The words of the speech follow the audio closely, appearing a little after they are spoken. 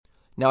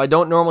Now, I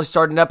don't normally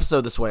start an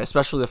episode this way,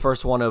 especially the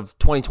first one of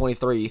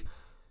 2023,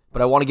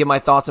 but I want to give my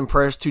thoughts and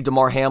prayers to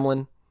Damar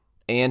Hamlin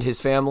and his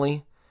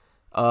family.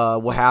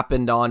 What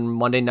happened on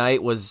Monday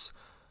night was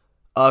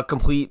a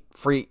complete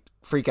freak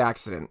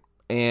accident,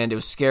 and it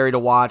was scary to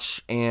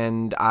watch,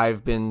 and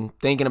I've been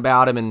thinking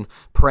about him and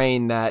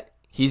praying that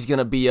he's going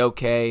to be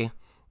okay.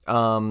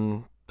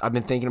 I've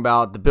been thinking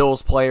about the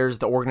Bills players,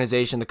 the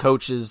organization, the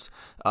coaches,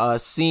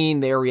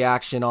 seeing their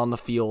reaction on the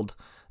field.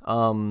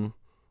 Not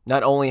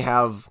only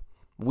have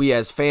we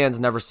as fans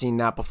never seen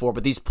that before,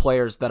 but these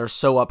players that are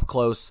so up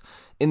close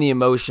in the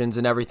emotions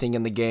and everything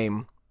in the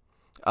game,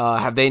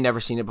 have they never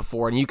seen it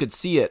before? And you could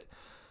see it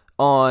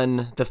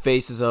on the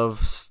faces of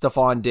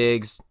Stephon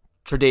Diggs,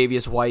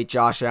 Tre'Davious White,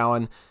 Josh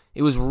Allen.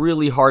 It was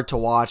really hard to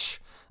watch,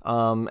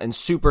 and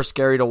super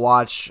scary to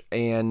watch,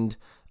 and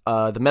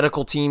the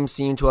medical team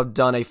seemed to have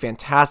done a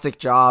fantastic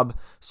job.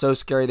 So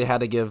scary they had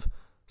to give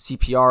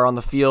CPR on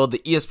the field. The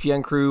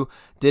ESPN crew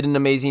did an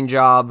amazing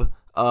job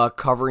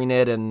covering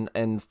it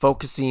and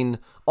focusing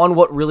on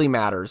what really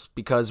matters,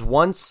 because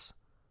once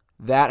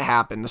that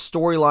happened, the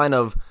storyline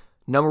of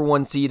number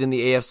one seed in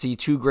the AFC,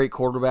 two great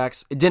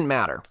quarterbacks, it didn't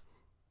matter.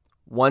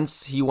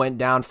 Once he went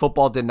down,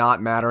 football did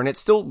not matter, and it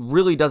still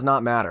really does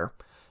not matter.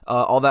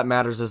 All that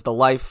matters is the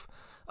life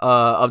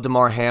of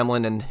Damar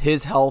Hamlin and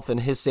his health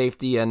and his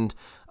safety, and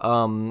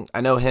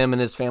I know him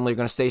and his family are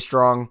going to stay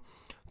strong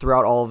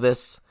throughout all of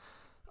this.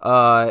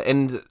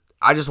 And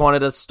I just wanted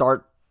to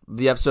start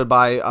the episode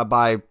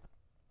by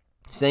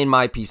saying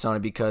my piece on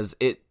it, because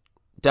it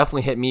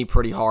definitely hit me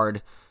pretty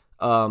hard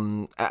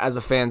as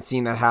a fan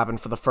seeing that happen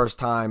for the first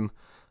time.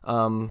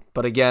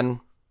 But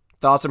again,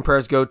 thoughts and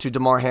prayers go to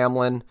Damar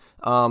Hamlin.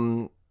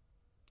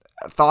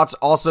 Thoughts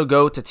also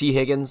go to T.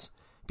 Higgins,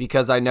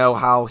 because I know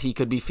how he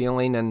could be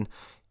feeling, and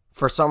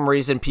for some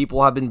reason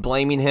people have been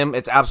blaming him.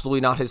 It's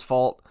absolutely not his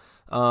fault.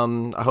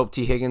 I hope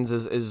T. Higgins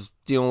is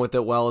dealing with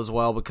it well as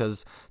well,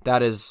 because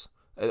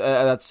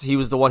he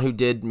was the one who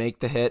did make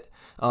the hit.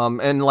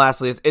 And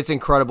lastly, it's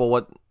incredible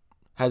what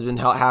has been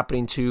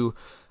happening to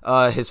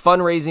his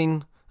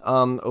fundraising,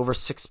 over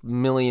 $6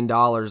 million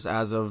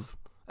as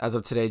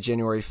of today,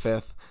 January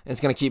 5th. And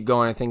it's going to keep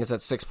going. I think it's at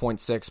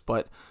 6.6,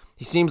 but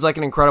he seems like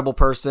an incredible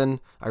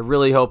person. I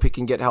really hope he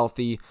can get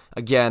healthy.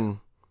 Again,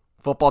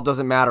 football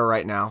doesn't matter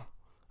right now.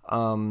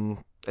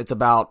 It's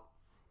about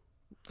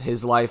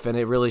his life, and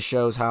it really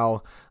shows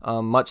how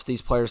much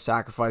these players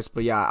sacrifice.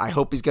 But yeah, I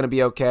hope he's going to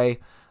be okay.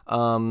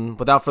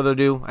 Without further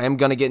ado, I am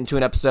going to get into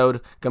an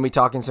episode. Going to be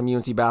talking some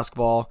UNC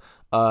basketball.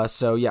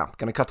 So yeah,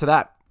 going to cut to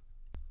that.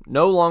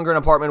 No longer in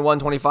apartment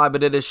 125,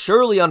 but it is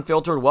surely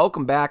unfiltered.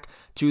 Welcome back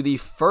to the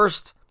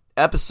first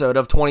episode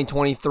of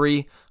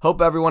 2023.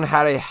 Hope everyone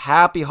had a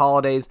happy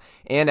holidays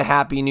and a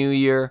happy new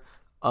year.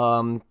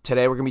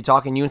 Today we're going to be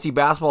talking UNC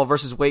basketball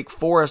versus Wake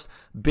Forest.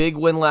 Big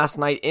win last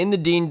night in the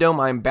Dean Dome.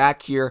 I'm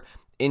back here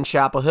in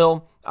Chapel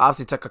Hill.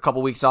 Obviously took a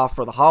couple weeks off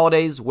for the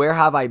holidays. Where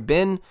have I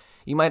been?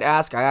 You might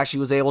ask. I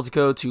actually was able to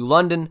go to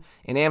London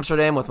and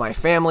Amsterdam with my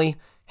family.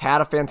 Had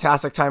a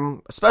fantastic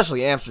time,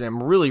 especially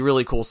Amsterdam. Really,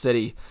 really cool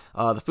city.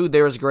 The food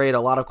there is great. A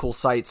lot of cool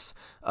sights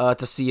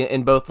to see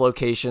in both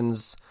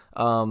locations.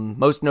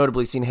 Most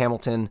notably seen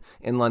Hamilton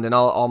in London.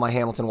 All my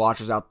Hamilton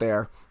watchers out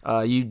there,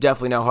 you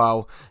definitely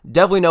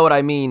know what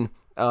I mean,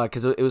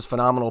 because it was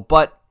phenomenal.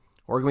 But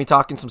we're going to be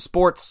talking some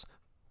sports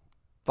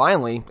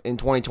finally in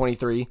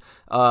 2023.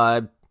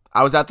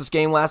 I was at this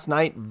game last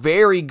night.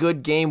 Very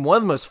good game. One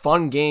of the most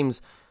fun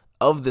games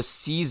of the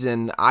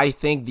season. I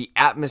think the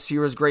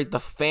atmosphere was great. The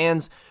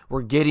fans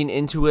were getting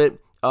into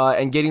it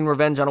and getting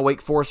revenge on a Wake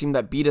Forest team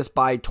that beat us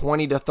by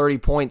 20 to 30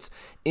 points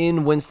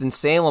in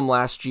Winston-Salem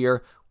last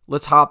year.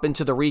 Let's hop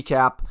into the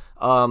recap.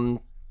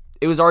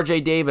 It was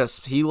RJ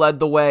Davis. He led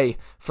the way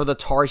for the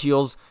Tar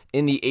Heels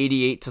in the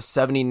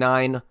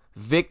 88-79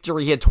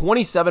 victory. He had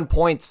 27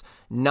 points,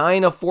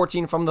 9 of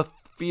 14 from the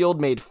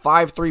field, made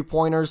 5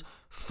 3-pointers,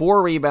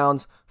 4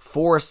 rebounds,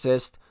 4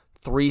 assists,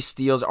 3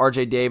 steals.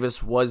 RJ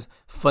Davis was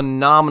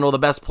phenomenal, the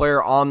best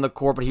player on the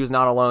court, but he was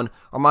not alone.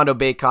 Armando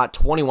Bacot,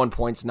 21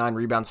 points, 9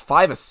 rebounds,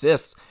 5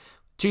 assists,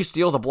 2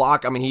 steals, a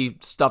block. I mean, he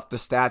stuffed the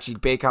stat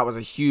sheet. Bacot was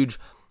a huge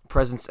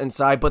presence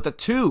inside, but the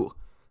two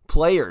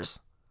players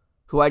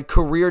who had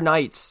career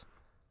nights,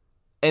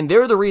 and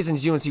they're the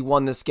reasons UNC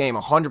won this game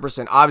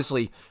 100%.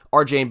 Obviously,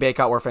 RJ and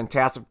Bacot were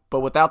fantastic, but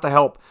without the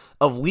help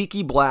of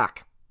Leaky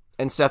Black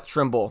and Seth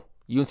Trimble,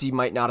 UNC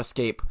might not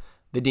escape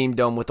the Dean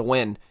Dome with a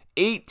win.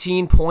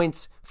 18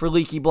 points for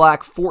Leaky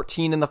Black,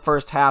 14 in the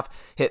first half,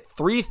 hit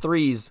 3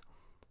 threes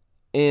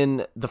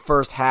in the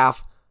first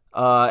half,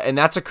 and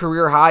that's a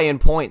career high in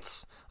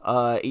points.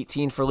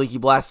 18 for Leaky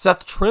Black.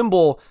 Seth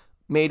Trimble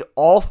made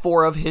all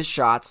 4 of his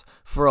shots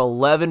for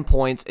 11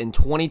 points in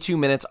 22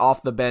 minutes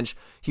off the bench.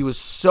 He was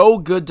so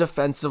good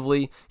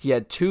defensively. He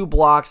had 2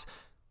 blocks,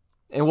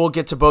 and we'll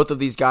get to both of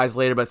these guys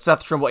later, but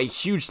Seth Trimble, a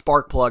huge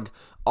spark plug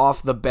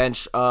off the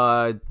bench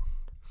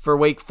for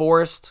Wake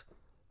Forest.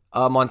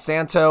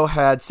 Monsanto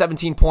had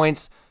 17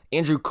 points,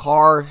 Andrew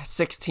Carr,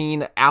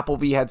 16.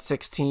 Appleby had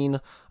 16,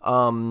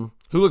 who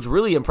looked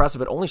really impressive,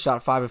 but only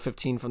shot 5 of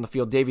 15 from the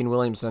field. Davian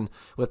Williamson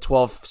with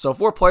 12. So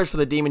 4 players for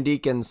the Demon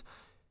Deacons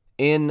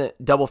in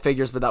double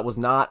figures, but that was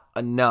not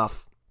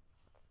enough.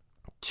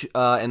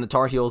 And the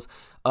Tar Heels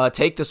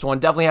take this one.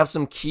 Definitely have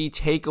some key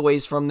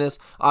takeaways from this.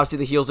 Obviously,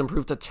 the Heels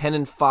improved to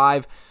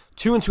 10-5,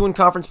 2-2 in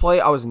conference play.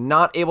 I was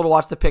not able to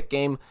watch the Pitt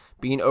game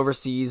being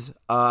overseas,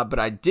 but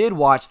I did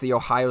watch the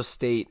Ohio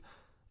State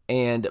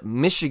and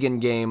Michigan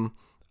game.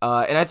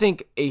 And I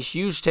think a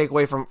huge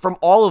takeaway from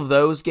all of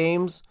those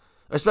games,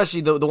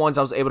 especially the ones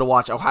I was able to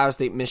watch, Ohio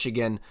State,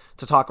 Michigan,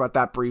 to talk about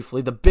that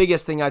briefly, the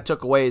biggest thing I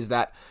took away is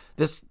that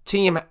this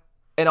team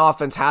and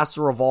offense has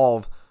to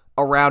revolve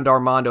around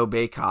Armando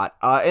Bacot.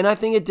 And I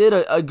think it did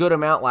a good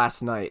amount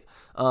last night.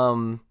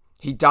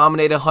 He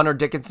dominated Hunter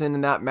Dickinson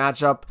in that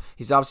matchup.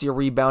 He's obviously a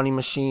rebounding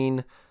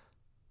machine.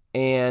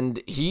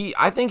 And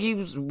I think he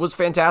was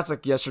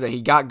fantastic yesterday.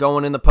 He got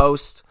going in the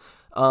post.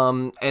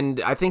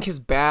 And I think his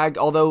bag,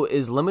 although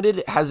is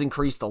limited, has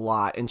increased a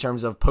lot in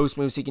terms of post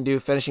moves he can do,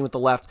 finishing with the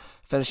left,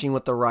 finishing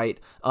with the right.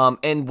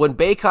 And when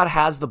Bacot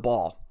has the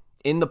ball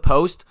in the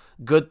post,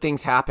 good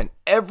things happen.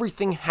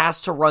 Everything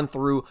has to run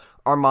through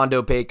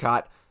Armando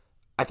Bacot.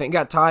 I think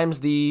at times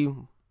the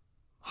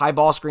high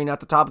ball screen at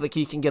the top of the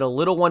key can get a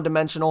little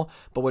one-dimensional,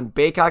 but when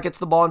Bacot gets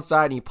the ball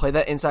inside and you play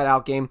that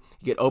inside-out game,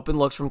 you get open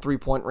looks from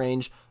three-point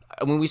range.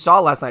 When we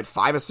saw last night,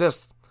 5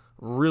 assists,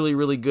 really,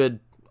 really good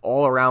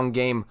all-around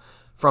game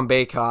from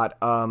Bacot.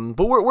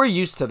 But we're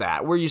used to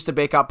that. We're used to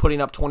Bacot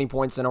putting up 20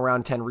 points and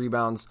around 10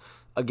 rebounds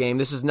a game.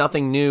 This is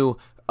nothing new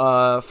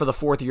for the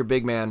fourth-year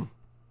big man.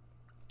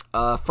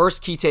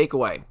 First key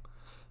takeaway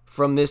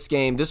from this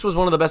game. This was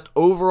one of the best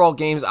overall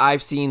games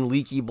I've seen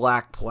Leaky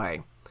Black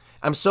play.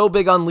 I'm so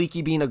big on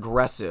Leaky being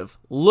aggressive,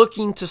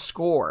 looking to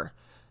score,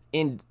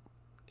 and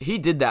he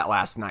did that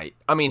last night.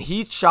 I mean,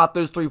 he shot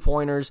those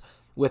three-pointers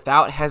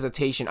without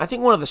hesitation. I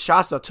think one of the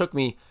shots that took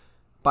me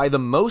by the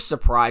most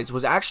surprise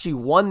was actually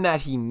one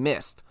that he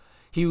missed.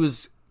 He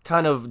was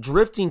kind of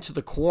drifting to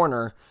the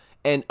corner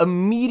and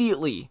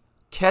immediately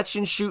catch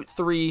and shoot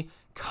three,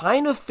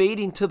 kind of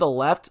fading to the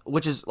left,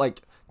 which is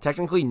like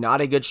technically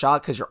not a good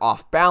shot because you're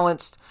off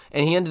balanced,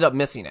 and he ended up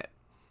missing it.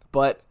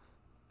 But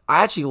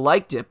I actually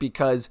liked it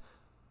because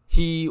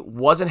he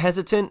wasn't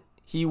hesitant,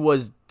 he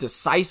was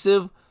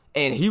decisive,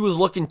 and he was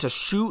looking to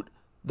shoot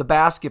the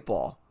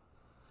basketball.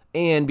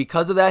 And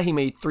because of that, he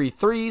made 3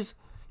 threes.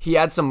 He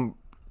had some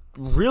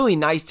really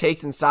nice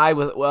takes inside.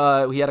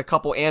 He had a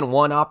couple and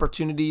one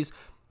opportunities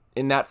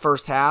in that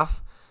first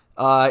half.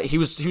 He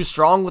was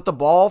strong with the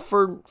ball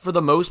for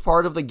the most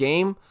part of the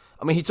game.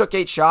 I mean, he took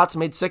 8 shots,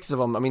 made 6 of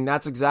them. I mean,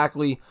 that's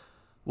exactly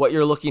what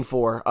you're looking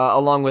for,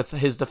 along with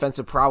his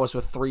defensive prowess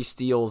with 3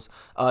 steals,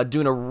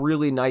 doing a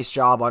really nice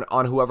job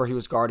on whoever he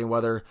was guarding,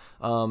 whether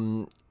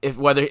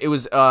it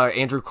was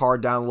Andrew Carr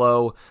down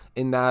low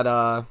in that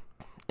kind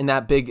of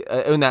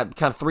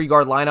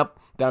 3-guard lineup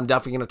that I'm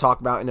definitely going to talk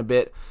about in a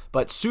bit.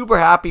 But super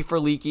happy for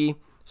Leaky,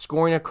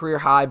 scoring a career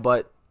high,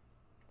 but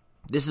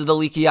this is the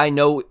Leaky I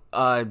know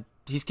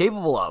he's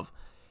capable of.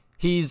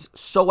 He's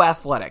so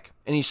athletic,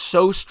 and he's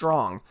so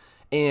strong,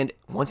 and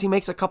once he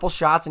makes a couple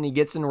shots and he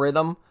gets in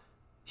rhythm,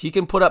 he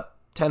can put up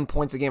 10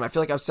 points a game. I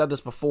feel like I've said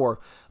this before,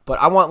 but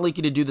I want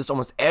Leaky to do this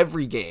almost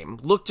every game.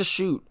 Look to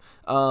shoot,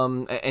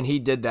 and he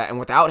did that. And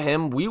without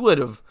him, we would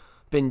have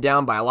been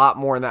down by a lot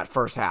more in that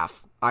first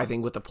half, I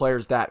think, with the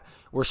players that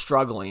were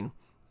struggling.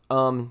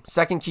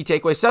 Second key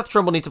takeaway, Seth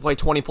Trimble needs to play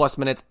 20-plus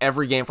minutes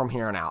every game from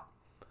here on out.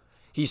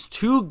 He's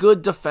too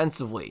good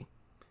defensively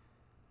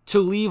to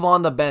leave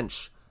on the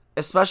bench,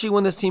 especially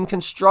when this team can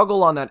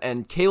struggle on that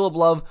end. Caleb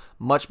Love,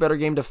 much better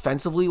game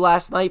defensively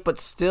last night, but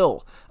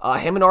still,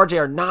 him and RJ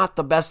are not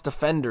the best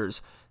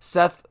defenders.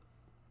 Seth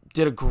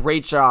did a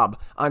great job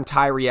on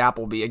Tyree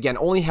Appleby. Again,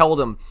 only held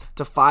him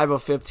to 5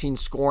 of 15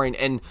 scoring,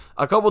 and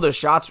a couple of those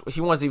shots he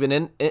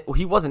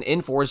wasn't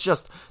in for. It's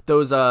just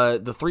those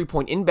the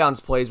 3-point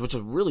inbounds plays, which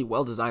is a really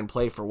well-designed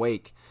play for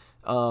Wake.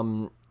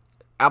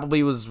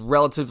 Appleby was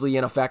relatively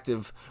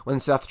ineffective when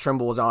Seth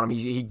Trimble was on him.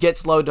 He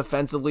gets low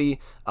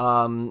defensively.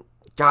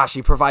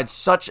 He provides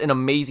such an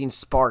amazing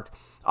spark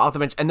off the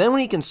bench. And then when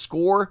he can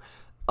score,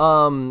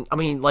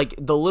 like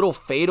the little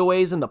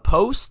fadeaways in the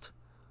post,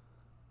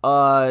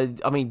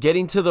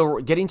 getting to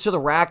the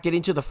rack,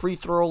 getting to the free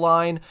throw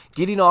line,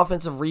 getting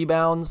offensive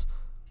rebounds.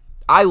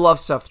 I love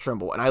Seth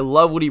Trimble, and I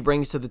love what he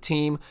brings to the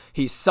team.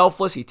 He's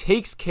selfless. He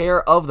takes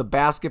care of the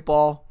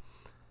basketball,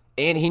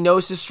 and he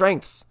knows his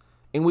strengths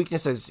and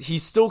weaknesses. He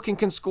still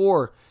can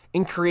score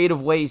in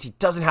creative ways. He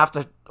doesn't have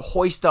to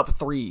hoist up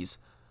threes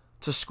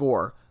to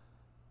score.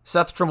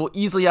 Seth Trimble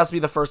easily has to be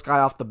the first guy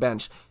off the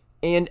bench.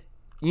 And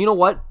you know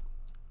what?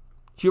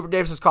 Hubert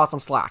Davis has caught some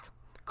slack.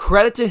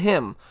 Credit to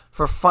him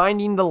for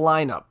finding the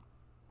lineup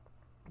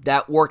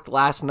that worked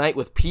last night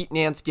with Pete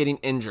Nance getting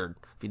injured.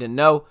 If you didn't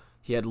know,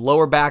 he had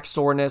lower back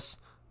soreness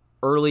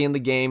early in the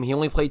game. He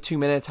only played 2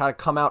 minutes, had to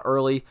come out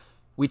early.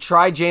 We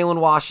tried Jalen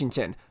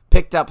Washington.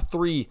 picked up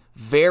 3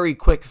 very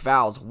quick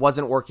fouls.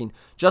 Wasn't working.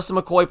 Justin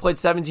McCoy played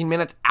 17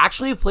 minutes.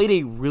 Actually played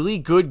a really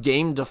good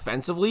game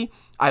defensively.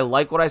 I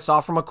like what I saw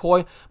from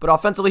McCoy, but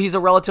offensively he's a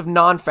relative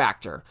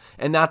non-factor,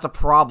 and that's a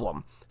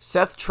problem.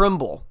 Seth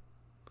Trimble,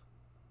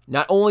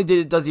 not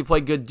only does he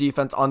play good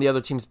defense on the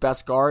other team's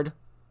best guard,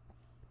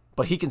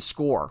 but he can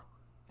score,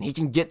 and he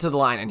can get to the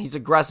line, and he's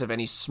aggressive,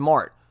 and he's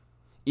smart.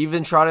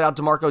 Even trotted out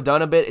DeMarco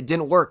Dunn a bit. It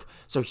didn't work.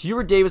 So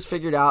Hubert Davis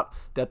figured out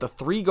that the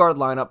 3-guard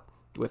lineup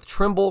with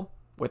Trimble,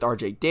 with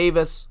RJ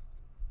Davis,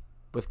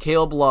 with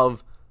Caleb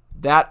Love,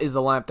 that is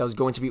the lineup that was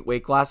going to beat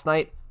Wake last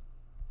night.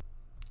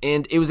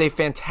 And it was a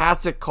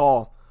fantastic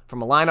call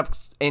from a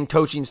lineup and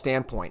coaching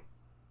standpoint.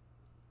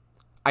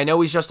 I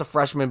know he's just a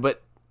freshman,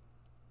 but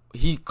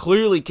he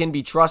clearly can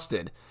be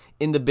trusted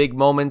in the big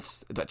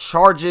moments, the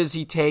charges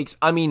he takes.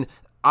 I mean,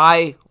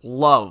 I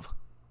love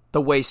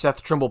the way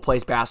Seth Trimble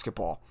plays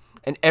basketball.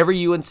 And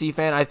every UNC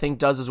fan, I think,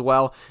 does as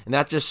well. And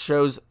that just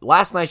shows,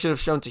 last night should have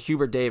shown to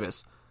Hubert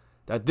Davis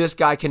that this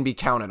guy can be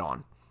counted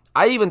on.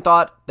 I even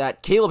thought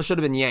that Caleb should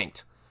have been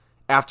yanked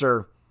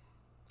after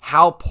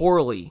how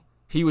poorly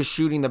he was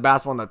shooting the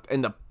basketball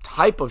and the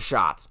type of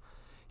shots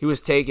he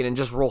was taking, and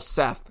just roll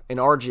Seth and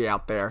RJ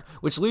out there.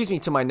 Which leads me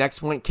to my next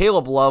point.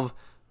 Caleb Love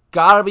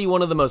gotta be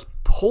one of the most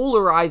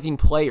polarizing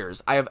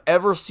players I have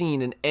ever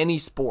seen in any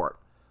sport.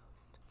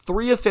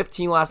 3 of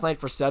 15 last night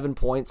for 7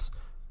 points.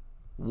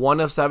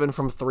 1 of 7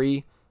 from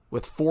 3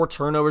 with 4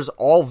 turnovers,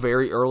 all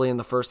very early in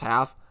the first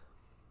half.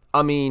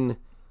 I mean,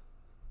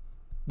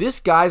 this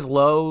guy's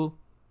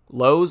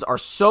lows are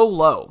so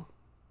low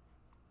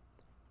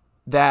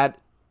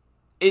that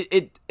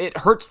it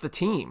hurts the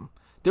team.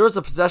 There was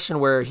a possession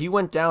where he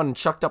went down and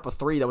chucked up a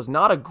 3 that was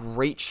not a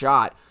great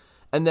shot,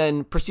 and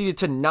then proceeded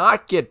to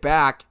not get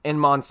back, and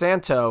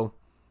Monsanto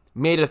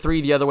made a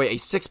 3 the other way, a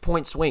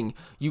 6-point swing.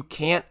 You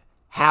can't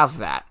have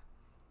that.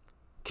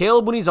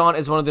 Caleb, when he's on,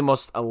 is one of the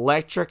most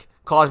electric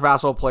college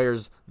basketball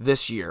players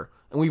this year.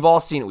 And we've all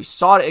seen it. We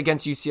saw it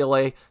against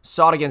UCLA,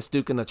 saw it against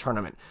Duke in the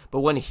tournament.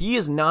 But when he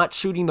is not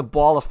shooting the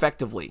ball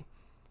effectively,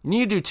 you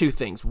need to do 2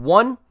 things.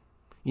 1,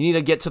 you need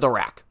to get to the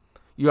rack.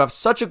 You have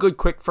such a good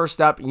quick first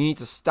step, you need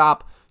to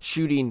stop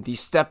shooting these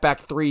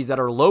step-back 3s that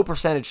are low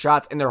percentage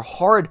shots, and they're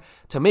hard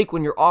to make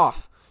when you're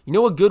off. You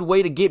know a good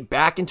way to get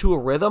back into a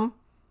rhythm?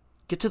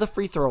 Get to the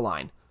free throw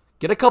line.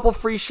 Get a couple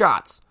free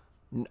shots.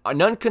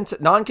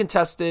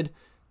 Non-contested.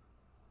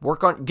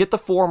 Get the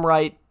form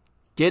right,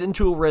 get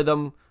into a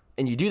rhythm,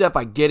 and you do that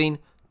by getting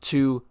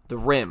to the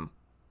rim.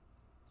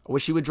 I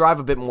wish he would drive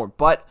a bit more,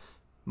 but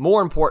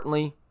more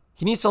importantly,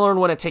 he needs to learn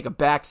when to take a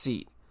back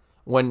seat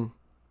when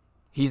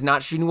he's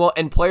not shooting well,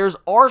 and players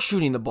are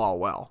shooting the ball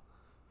well.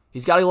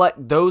 He's got to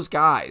let those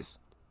guys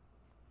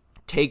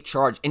take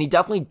charge, and he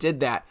definitely did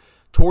that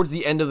towards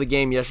the end of the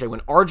game yesterday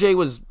when RJ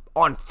was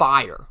on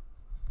fire.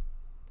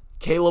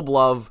 Caleb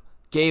Love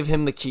gave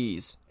him the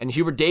keys, and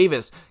Hubert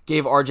Davis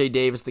gave RJ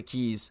Davis the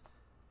keys,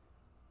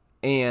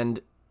 and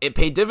it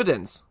paid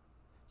dividends.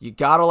 You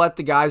gotta let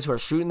the guys who are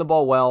shooting the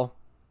ball well,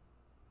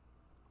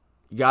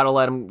 you gotta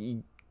let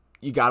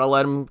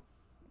them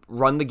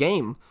run the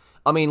game.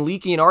 I mean,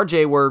 Leaky and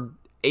RJ were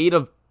 8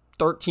 of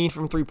 13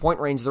 from 3-point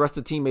range. The rest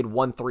of the team made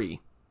 1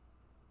 3.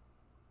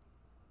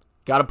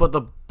 Gotta put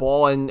the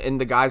ball in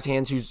the guy's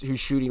hands who's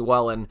shooting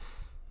well, and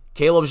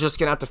Caleb's just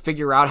gonna have to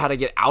figure out how to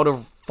get out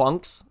of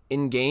funks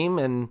in game.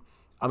 And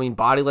I mean,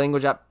 body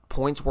language at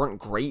points weren't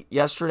great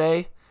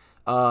yesterday.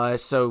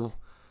 So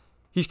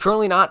he's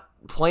currently not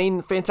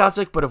playing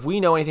fantastic, but if we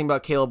know anything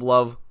about Caleb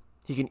Love,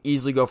 he can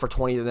easily go for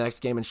 20 the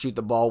next game and shoot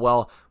the ball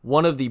well.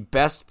 One of the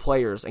best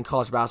players in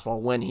college basketball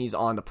when he's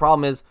on. The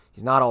problem is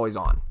he's not always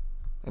on.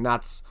 And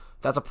that's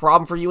a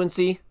problem for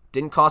UNC.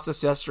 Didn't cost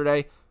us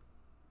yesterday.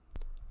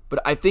 But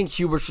I think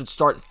Hubert should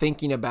start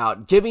thinking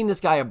about giving this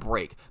guy a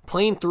break.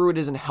 Playing through it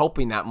isn't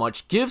helping that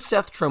much. Give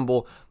Seth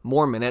Trimble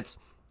more minutes.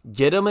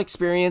 Get him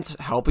experience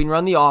helping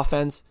run the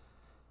offense.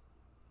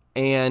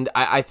 And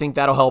I think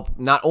that'll help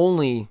not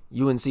only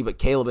UNC, but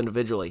Caleb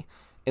individually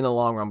in the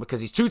long run,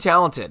 because he's too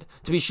talented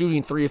to be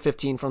shooting 3 of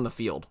 15 from the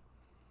field.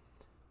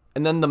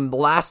 And then the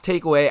last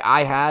takeaway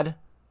I had,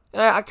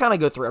 and I kind of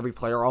go through every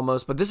player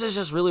almost, but this is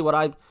just really what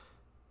I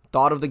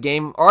thought of the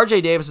game.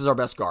 RJ Davis is our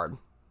best guard.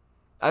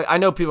 I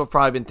know people have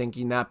probably been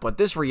thinking that, but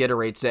this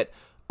reiterates it.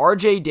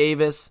 RJ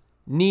Davis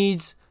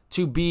needs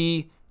to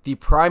be the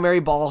primary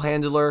ball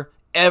handler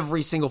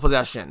every single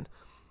possession.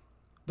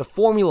 The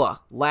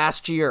formula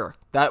last year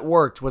that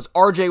worked was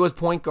RJ was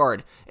point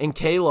guard and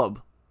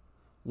Caleb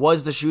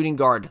was the shooting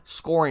guard,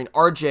 scoring.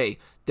 RJ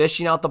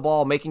dishing out the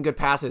ball, making good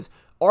passes.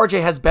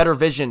 RJ has better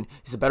vision.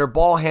 He's a better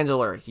ball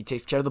handler. He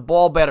takes care of the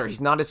ball better.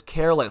 He's not as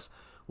careless.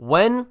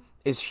 When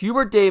is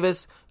Hubert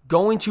Davis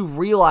going to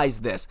realize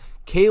this?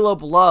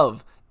 Caleb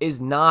Love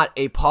is not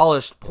a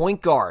polished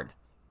point guard,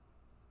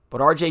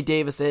 but RJ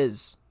Davis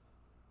is.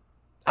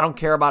 I don't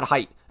care about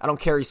height. I don't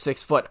care he's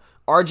 6 foot.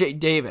 RJ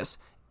Davis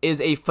is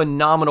a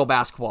phenomenal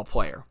basketball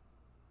player.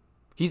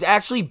 He's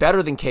actually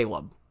better than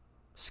Caleb,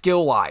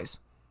 skill-wise.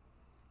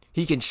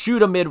 He can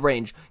shoot a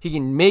mid-range. He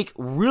can make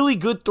really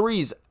good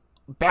threes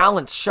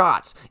balanced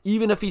shots.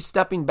 Even if he's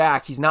stepping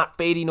back, he's not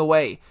fading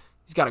away.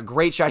 He's got a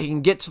great shot. He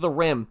can get to the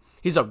rim.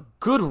 He's a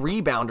good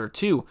rebounder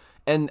too.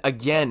 And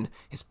again,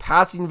 his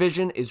passing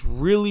vision is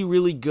really,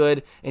 really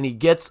good, and he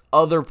gets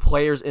other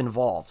players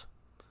involved.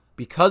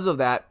 Because of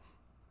that,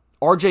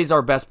 RJ's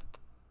our best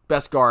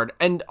guard.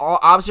 And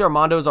obviously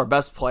Armando is our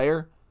best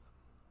player.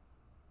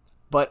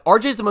 But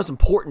RJ's the most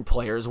important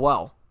player as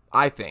well,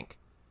 I think.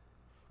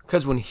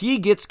 Because when he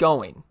gets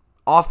going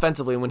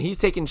offensively, when he's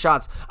taking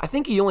shots, I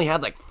think he only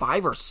had like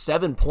 5 or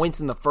 7 points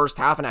in the first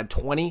half and had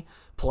 20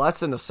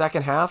 plus in the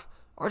second half.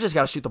 RJ's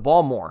got to shoot the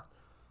ball more.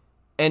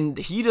 And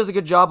he does a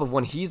good job of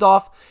when he's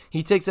off,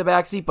 he takes a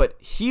backseat, but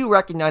he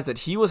recognized that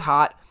he was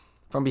hot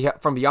from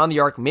beyond the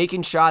arc,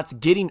 making shots,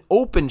 getting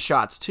open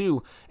shots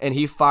too, and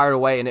he fired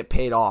away and it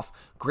paid off.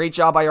 Great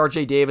job by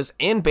RJ Davis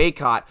and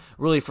Bacot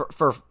really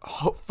for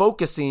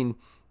focusing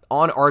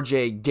on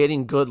RJ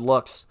getting good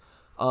looks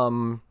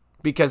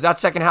because that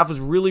second half was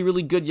really,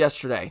 really good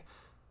yesterday.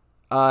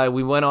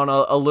 We went on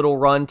a little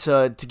run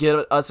to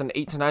get us an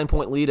 8 to 9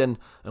 point lead, and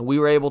we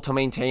were able to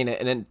maintain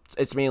it. And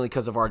it's mainly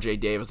because of RJ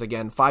Davis.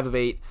 Again, 5 of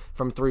 8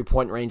 from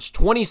 3-point range,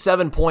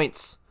 27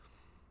 points,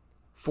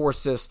 4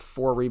 assists,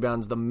 4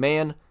 rebounds. The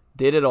man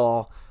did it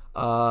all.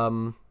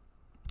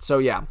 So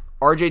yeah,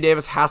 RJ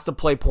Davis has to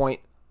play point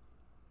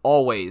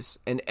always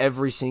in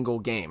every single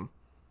game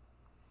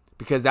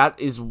because that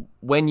is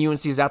when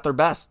UNC is at their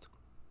best.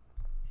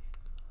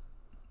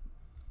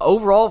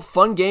 Overall,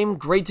 fun game.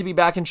 Great to be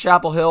back in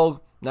Chapel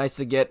Hill. Nice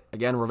to get,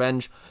 again,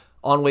 revenge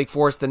on Wake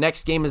Forest. The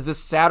next game is this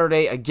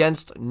Saturday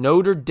against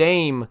Notre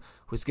Dame,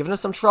 who's given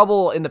us some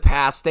trouble in the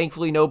past.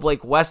 Thankfully, no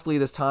Blake Wesley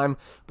this time,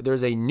 but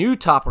there's a new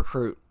top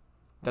recruit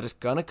that is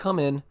going to come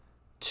in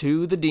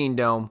to the Dean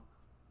Dome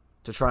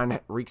to try and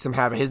wreak some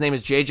havoc. His name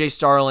is J.J.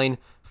 Starling,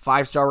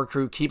 5-star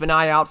recruit. Keep an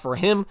eye out for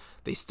him.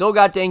 They still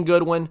got Dane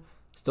Goodwin,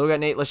 still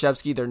got Nate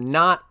Laszewski. They're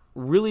not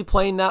really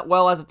playing that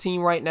well as a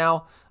team right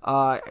now.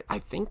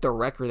 I think their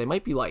record, they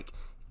might be like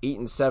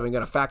 8-7.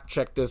 Gonna fact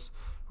check this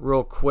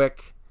real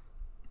quick.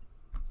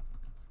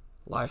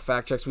 Live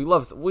fact checks. We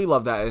love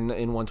that in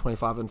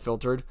 125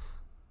 Unfiltered.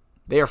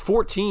 They are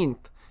 14th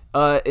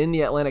in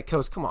the Atlantic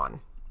Coast. Come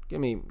on,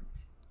 give me.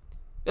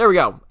 There we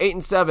go.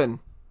 8-7.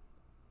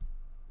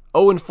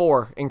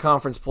 0-4 in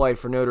conference play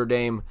for Notre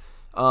Dame.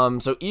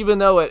 So even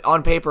though it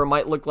on paper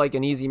might look like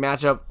an easy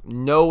matchup,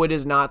 no, it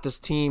is not. This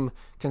team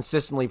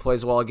consistently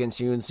plays well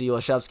against UNC.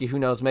 Laszewski, who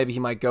knows, maybe he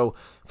might go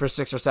for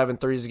 6 or 7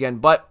 threes again.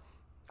 But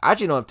I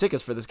actually don't have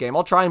tickets for this game.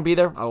 I'll try and be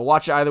there. I will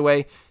watch it either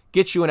way.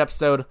 Get you an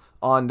episode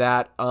on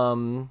that.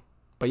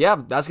 But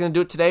yeah, that's going to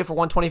do it today for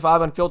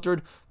 125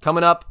 Unfiltered.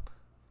 Coming up,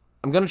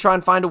 I'm going to try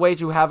and find a way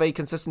to have a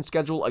consistent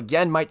schedule.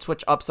 Again, might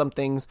switch up some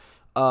things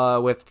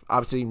with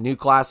obviously new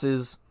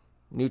classes,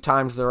 new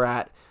times they're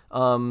at.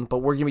 But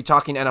we're going to be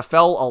talking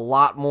NFL a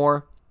lot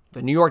more.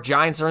 The New York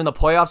Giants are in the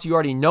playoffs. You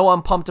already know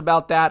I'm pumped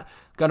about that.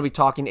 Going to be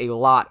talking a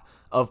lot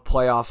of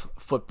playoff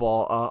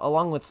football,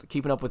 along with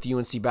keeping up with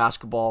UNC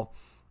basketball,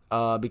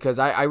 because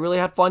I really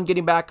had fun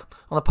getting back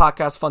on the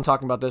podcast, fun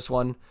talking about this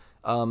one.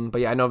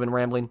 But yeah, I know I've been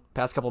rambling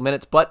past couple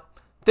minutes, but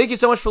thank you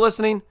so much for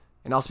listening,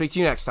 and I'll speak to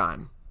you next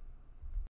time.